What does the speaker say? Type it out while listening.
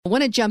I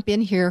want to jump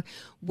in here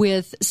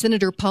with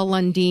Senator Paul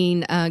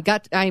Lundeen.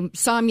 I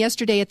saw him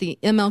yesterday at the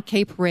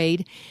MLK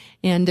parade,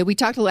 and we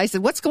talked a little. I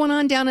said, "What's going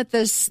on down at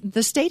the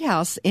State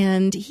House?"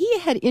 And he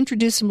had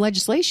introduced some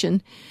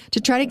legislation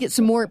to try to get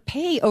some more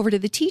pay over to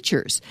the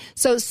teachers.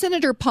 So,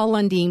 Senator Paul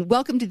Lundeen,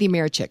 welcome to the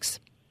Americhicks.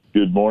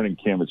 Good morning,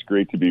 Kim. It's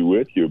great to be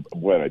with you.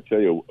 Boy, I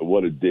tell you,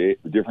 what a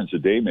difference a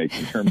day makes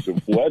in terms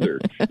of weather.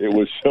 It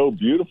was so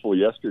beautiful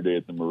yesterday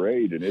at the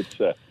parade, and it's.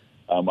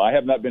 I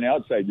have not been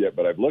outside yet,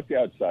 but I've looked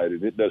outside,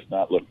 and it does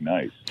not look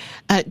nice.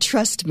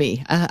 Trust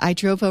me, I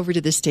drove over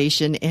to the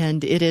station,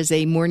 and it is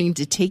a morning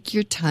to take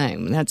your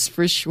time, that's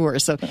for sure.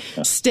 So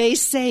stay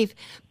safe.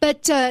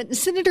 But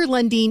Senator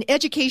Lundeen,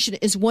 education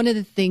is one of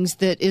the things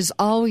that has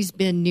always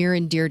been near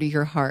and dear to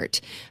your heart.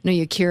 I know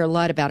you care a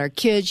lot about our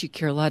kids. You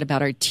care a lot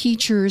about our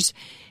teachers.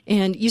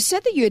 And you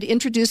said that you had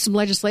introduced some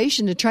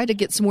legislation to try to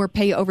get some more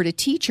pay over to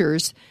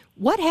teachers.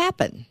 What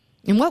happened,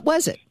 and what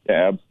was it?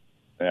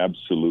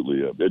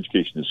 Absolutely.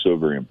 Education is so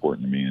very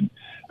important to me, and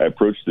I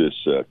approach this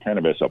kind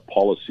of as a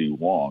policy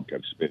wonk.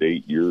 I've spent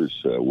 8 years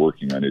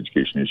working on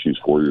education issues,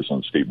 4 years on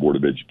the State Board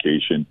of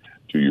Education,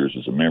 2 years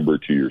as a member,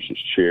 2 years as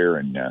chair,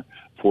 and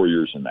 4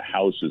 years in the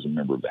House as a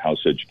member of the House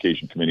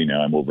Education Committee.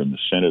 Now I'm over in the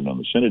Senate on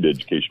the Senate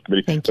Education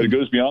Committee. But it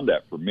goes beyond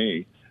that for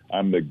me.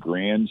 I'm the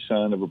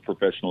grandson of a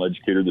professional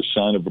educator, the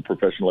son of a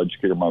professional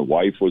educator. My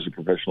wife was a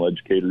professional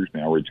educator, who's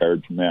now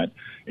retired from that,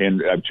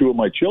 and I have two of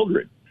my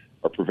children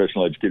are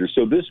professional educators.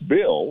 So this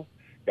bill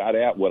got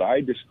at what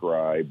I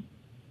describe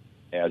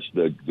as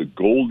the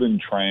golden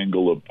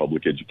triangle of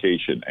public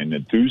education: an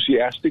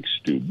enthusiastic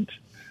student,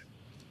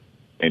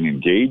 an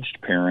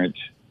engaged parent,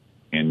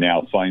 and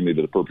now finally,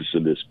 to the purpose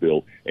of this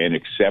bill, an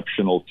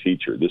exceptional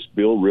teacher. This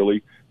bill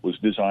really was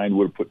designed,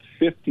 would have put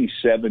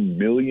 $57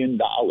 million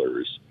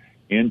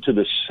into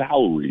the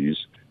salaries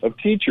of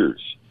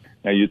teachers.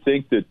 Now, you'd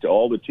think that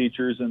all the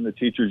teachers and the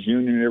teachers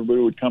union and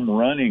everybody would come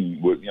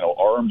running with,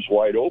 arms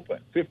wide open,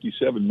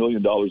 $57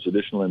 million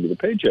additional into the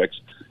paychecks,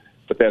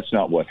 but that's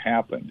not what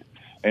happened.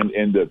 And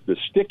the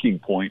sticking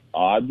point,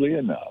 oddly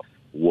enough,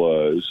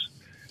 was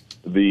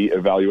the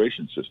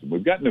evaluation system.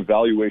 We've got an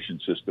evaluation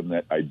system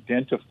that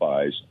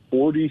identifies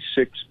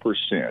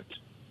 46%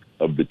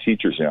 of the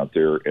teachers out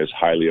there as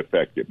highly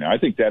effective. Now, I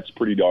think that's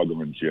pretty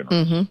doggone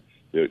generous.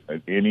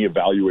 Mm-hmm. Any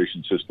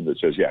evaluation system that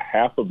says,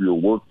 half of your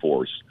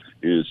workforce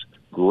is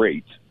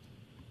great.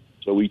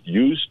 So we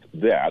used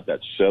that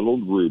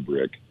settled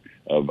rubric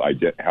of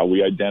how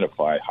we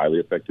identify highly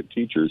effective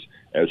teachers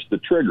as the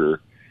trigger,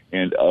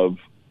 and of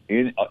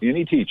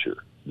any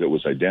teacher that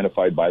was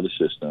identified by the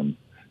system,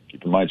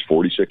 keep in mind it's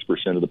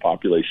 46% of the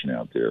population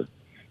out there,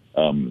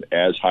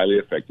 as highly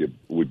effective,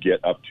 would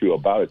get up to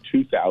about a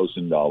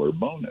 $2,000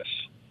 bonus.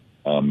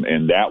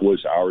 And that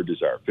was our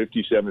desire,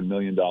 $57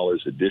 million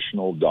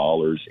additional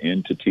dollars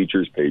into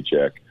teachers'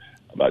 paycheck,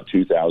 about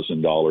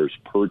 $2,000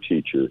 per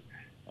teacher.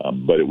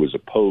 But it was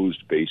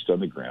opposed based on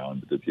the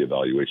ground that the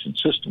evaluation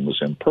system was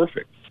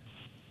imperfect.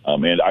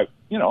 And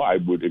I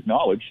would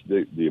acknowledge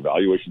the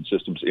evaluation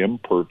system's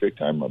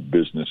imperfect. I'm a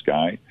business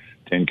guy,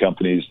 10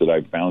 companies that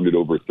I've founded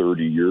over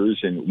 30 years,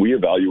 and we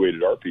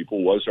evaluated our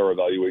people. Was our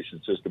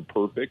evaluation system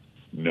perfect?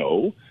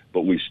 No,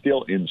 but we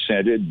still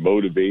incented,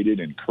 motivated,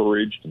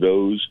 encouraged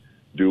those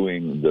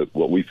doing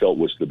what we felt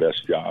was the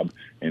best job,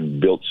 and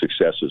built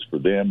successes for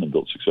them and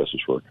built successes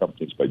for our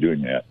companies by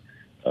doing that.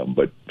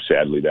 But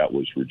sadly, that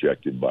was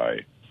rejected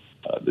by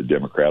the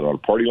Democrat on a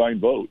party line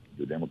vote.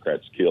 The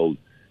Democrats killed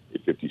a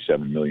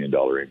 $57 million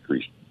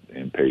increase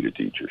in pay to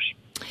teachers.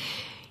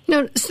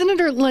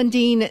 Senator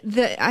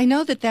Lundeen, I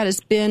know that has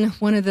been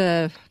one of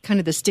the kind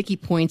of the sticky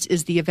points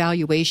is the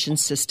evaluation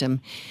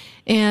system.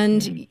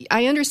 And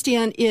I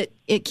understand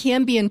it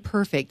can be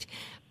imperfect,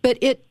 but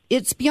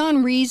it's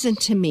beyond reason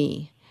to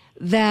me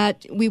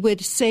that we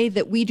would say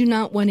that we do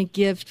not want to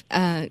give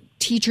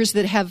teachers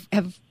that have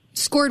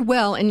scored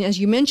well, and as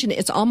you mentioned,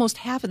 it's almost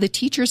half of the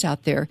teachers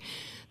out there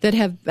that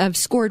have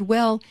scored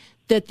well,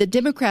 that the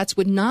Democrats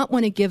would not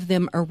want to give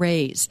them a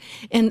raise.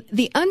 And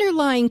the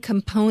underlying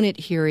component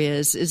here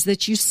is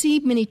that you see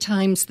many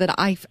times that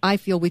I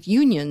feel with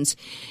unions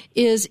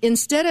is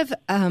instead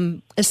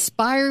of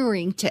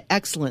aspiring to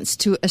excellence,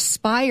 to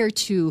aspire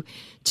to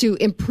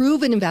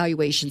improve an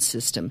evaluation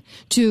system,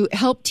 to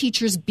help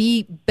teachers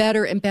be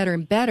better and better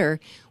and better,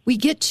 we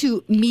get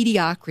to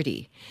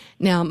mediocrity.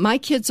 Now, my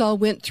kids all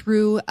went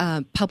through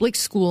public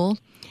school,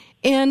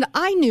 and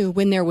I knew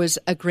when there was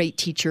a great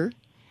teacher,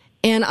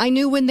 and I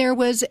knew when there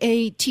was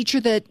a teacher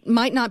that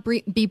might not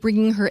be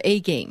bringing her A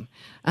game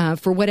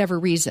for whatever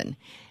reason.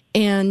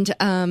 And,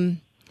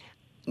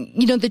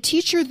 the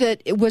teacher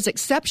that was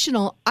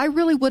exceptional, I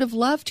really would have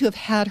loved to have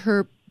had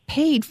her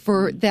paid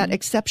for that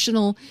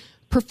exceptional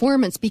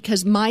performance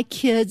because my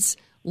kids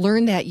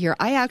learned that year.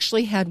 I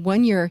actually had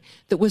 1 year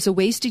that was a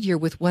wasted year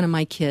with one of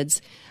my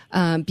kids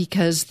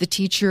because the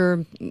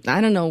teacher, I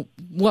don't know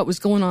what was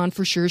going on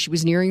for sure. She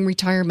was nearing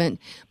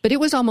retirement, but it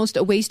was almost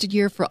a wasted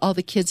year for all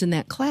the kids in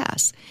that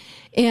class.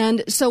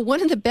 And so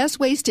one of the best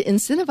ways to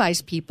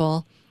incentivize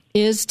people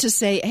is to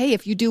say, hey,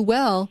 if you do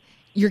well,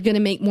 you're going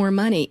to make more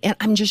money. And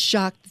I'm just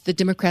shocked that the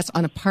Democrats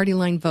on a party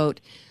line vote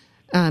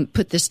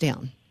put this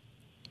down.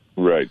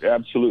 Right,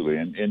 absolutely.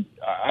 And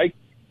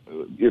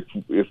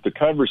if the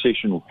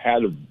conversation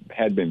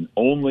had been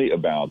only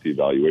about the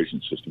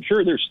evaluation system,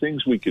 sure, there's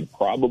things we could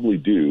probably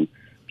do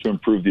to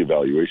improve the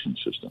evaluation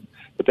system.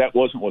 But that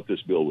wasn't what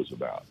this bill was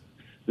about.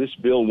 This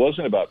bill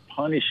wasn't about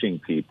punishing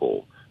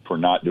people for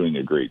not doing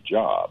a great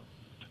job.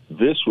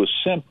 This was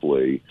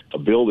simply a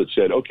bill that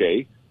said,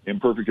 okay,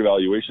 imperfect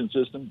evaluation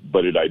system,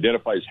 but it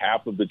identifies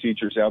half of the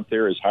teachers out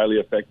there as highly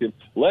effective.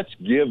 Let's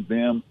give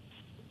them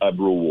a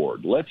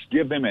reward. Let's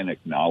give them an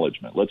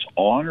acknowledgement. Let's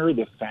honor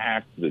the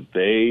fact that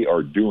they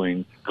are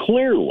doing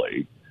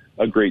clearly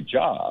a great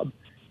job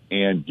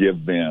and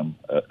give them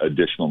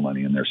additional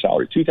money in their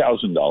salary.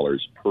 $2,000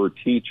 per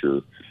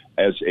teacher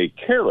as a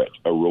carrot,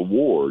 a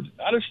reward,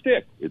 not a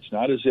stick. It's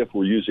not as if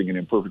we're using an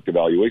imperfect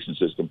evaluation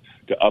system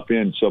to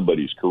upend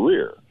somebody's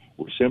career.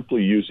 We're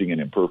simply using an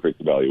imperfect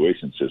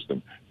evaluation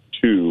system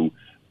to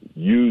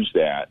use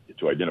that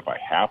to identify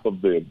half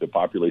of the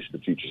population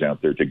of teachers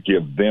out there to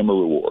give them a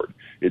reward.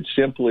 It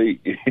simply,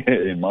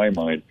 in my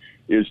mind,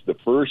 is the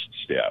first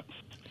step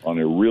on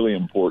a really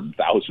important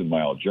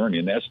 1,000-mile journey,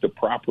 and that's to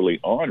properly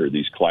honor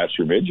these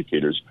classroom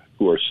educators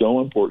who are so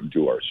important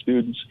to our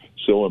students,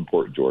 so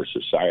important to our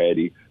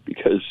society,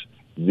 because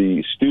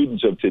the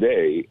students of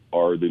today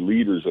are the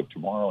leaders of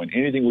tomorrow, and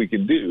anything we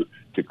can do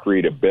to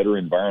create a better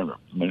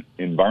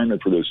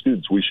environment for those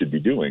students, we should be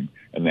doing,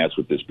 and that's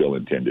what this bill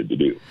intended to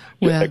do.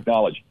 To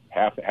acknowledge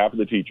half of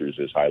the teachers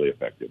as highly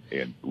effective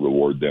and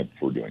reward them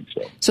for doing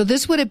so. So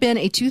this would have been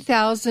a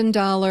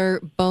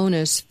 $2,000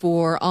 bonus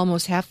for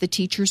almost half the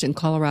teachers in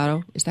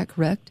Colorado. Is that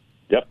correct?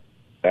 Yep,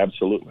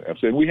 absolutely.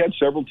 And we had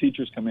several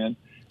teachers come in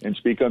and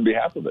speak on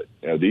behalf of it.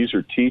 These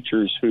are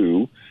teachers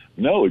who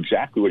know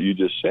exactly what you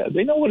just said.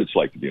 They know what it's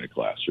like to be in a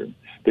classroom.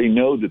 They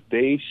know that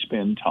they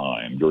spend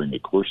time during the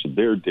course of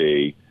their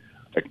day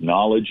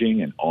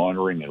acknowledging and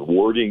honoring and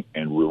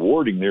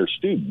rewarding their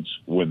students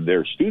when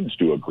their students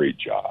do a great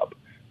job.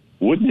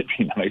 Wouldn't it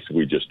be nice if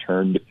we just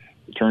turned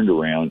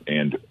around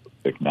and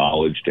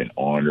acknowledged and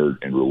honored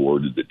and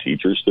rewarded the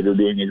teachers that are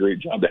doing a great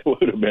job? That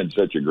would have been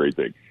such a great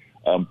thing.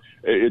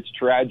 It's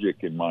tragic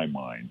in my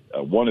mind.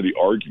 One of the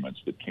arguments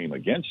that came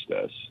against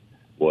us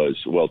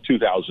was, well,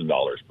 $2,000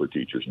 per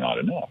teacher is not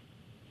enough.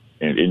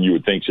 And you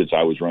would think since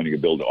I was running a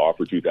bill to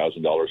offer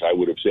 $2,000, I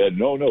would have said,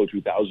 no,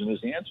 $2,000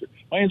 is the answer.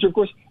 My answer,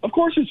 of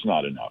course it's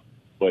not enough,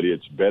 but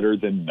it's better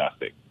than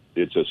nothing.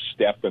 It's a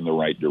step in the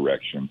right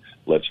direction.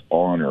 Let's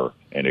honor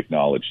and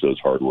acknowledge those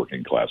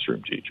hardworking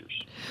classroom teachers.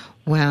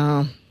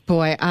 Wow.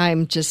 Boy,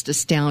 I'm just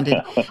astounded.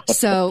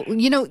 So,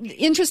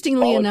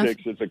 interestingly enough,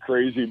 politics, it's a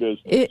crazy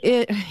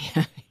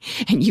business.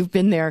 And you've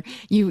been there.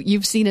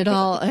 You've seen it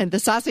all. And the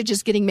sausage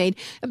is getting made.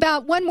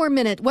 About one more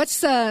minute.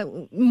 What's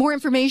more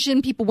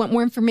information? People want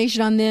more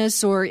information on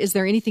this, or is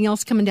there anything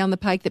else coming down the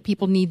pike that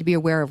people need to be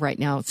aware of right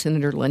now,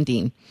 Senator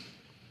Lundeen?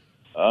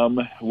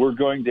 We're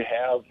going to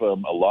have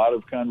a lot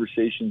of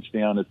conversations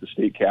down at the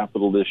state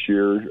capitol this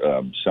year.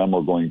 Some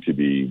are going to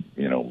be,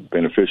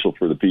 beneficial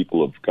for the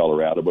people of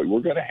Colorado, but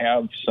we're going to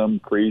have some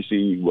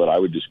crazy, what I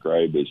would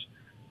describe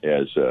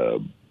as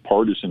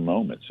partisan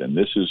moments. And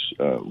this is,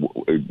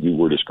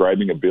 we're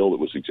describing a bill that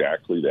was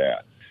exactly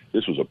that.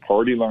 This was a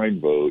party line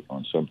vote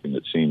on something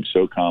that seemed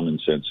so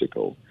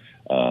commonsensical.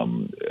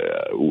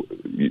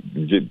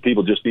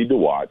 People just need to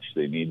watch.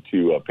 They need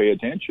to pay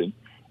attention.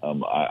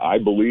 I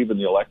believe in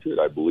the electorate.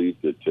 I believe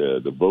that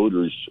the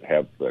voters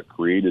have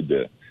created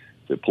the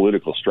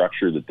political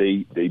structure that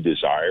they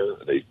desire.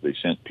 They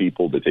sent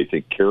people that they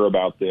think care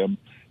about them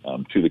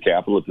to the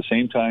Capitol. At the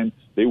same time,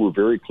 they were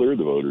very clear,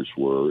 the voters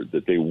were,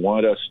 that they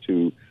want us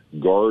to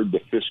guard the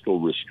fiscal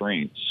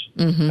restraints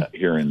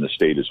here in the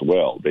state as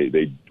well.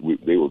 They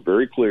were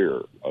very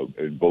clear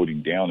in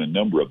voting down a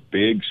number of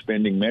big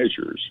spending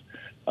measures.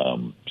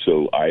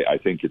 So I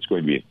think it's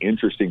going to be an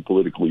interesting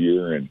political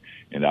year, and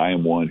I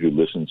am one who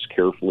listens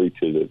carefully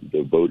to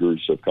the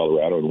voters of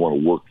Colorado and want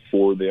to work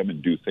for them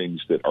and do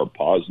things that are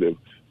positive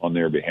on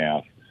their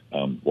behalf,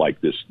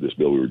 like this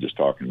bill we were just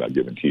talking about,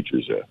 giving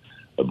teachers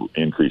an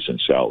increase in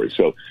salary.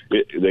 So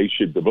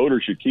the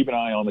voters should keep an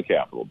eye on the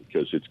Capitol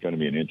because it's going to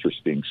be an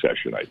interesting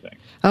session, I think.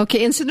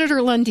 Okay, and Senator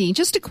Lundeen,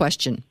 just a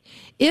question.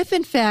 If,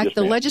 in fact,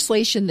 the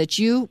legislation that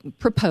you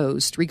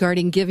proposed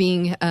regarding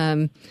giving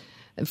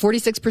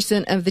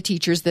 46% of the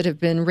teachers that have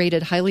been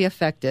rated highly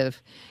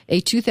effective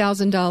a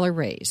 $2,000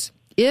 raise,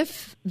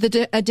 if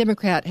a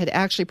Democrat had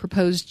actually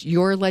proposed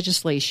your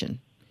legislation,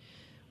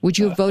 would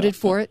you have voted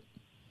for it?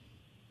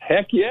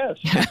 Heck yes.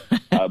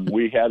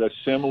 We had a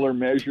similar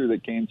measure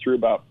that came through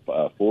about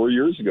 4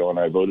 years ago, and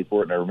I voted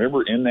for it. And I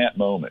remember in that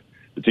moment,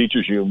 the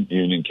teachers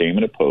union came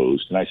and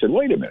opposed, and I said,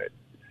 wait a minute.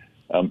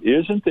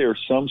 Isn't there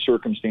some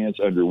circumstance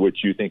under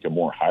which you think a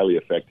more highly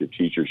effective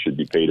teacher should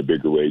be paid a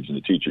bigger wage? And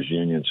the teachers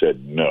union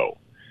said, no.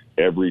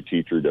 Every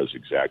teacher does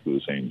exactly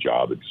the same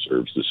job and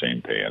deserves the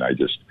same pay. And I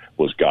just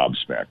was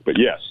gobsmacked. But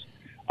yes,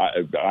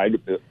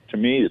 to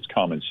me, it's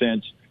common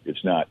sense.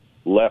 It's not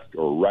left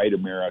or right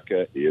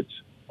America. It's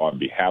on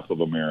behalf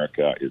of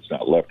America. It's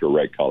not left or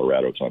right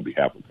Colorado. It's on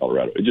behalf of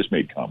Colorado. It just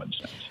made common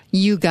sense.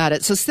 You got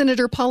it. So,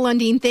 Senator Paul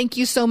Lundeen, thank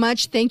you so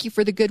much. Thank you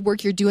for the good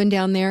work you're doing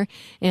down there,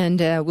 and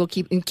we'll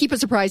keep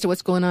us apprised of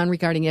what's going on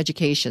regarding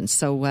education.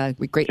 So,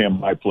 Kim,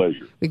 my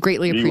pleasure. We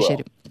greatly appreciate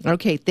it.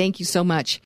 Okay, thank you so much.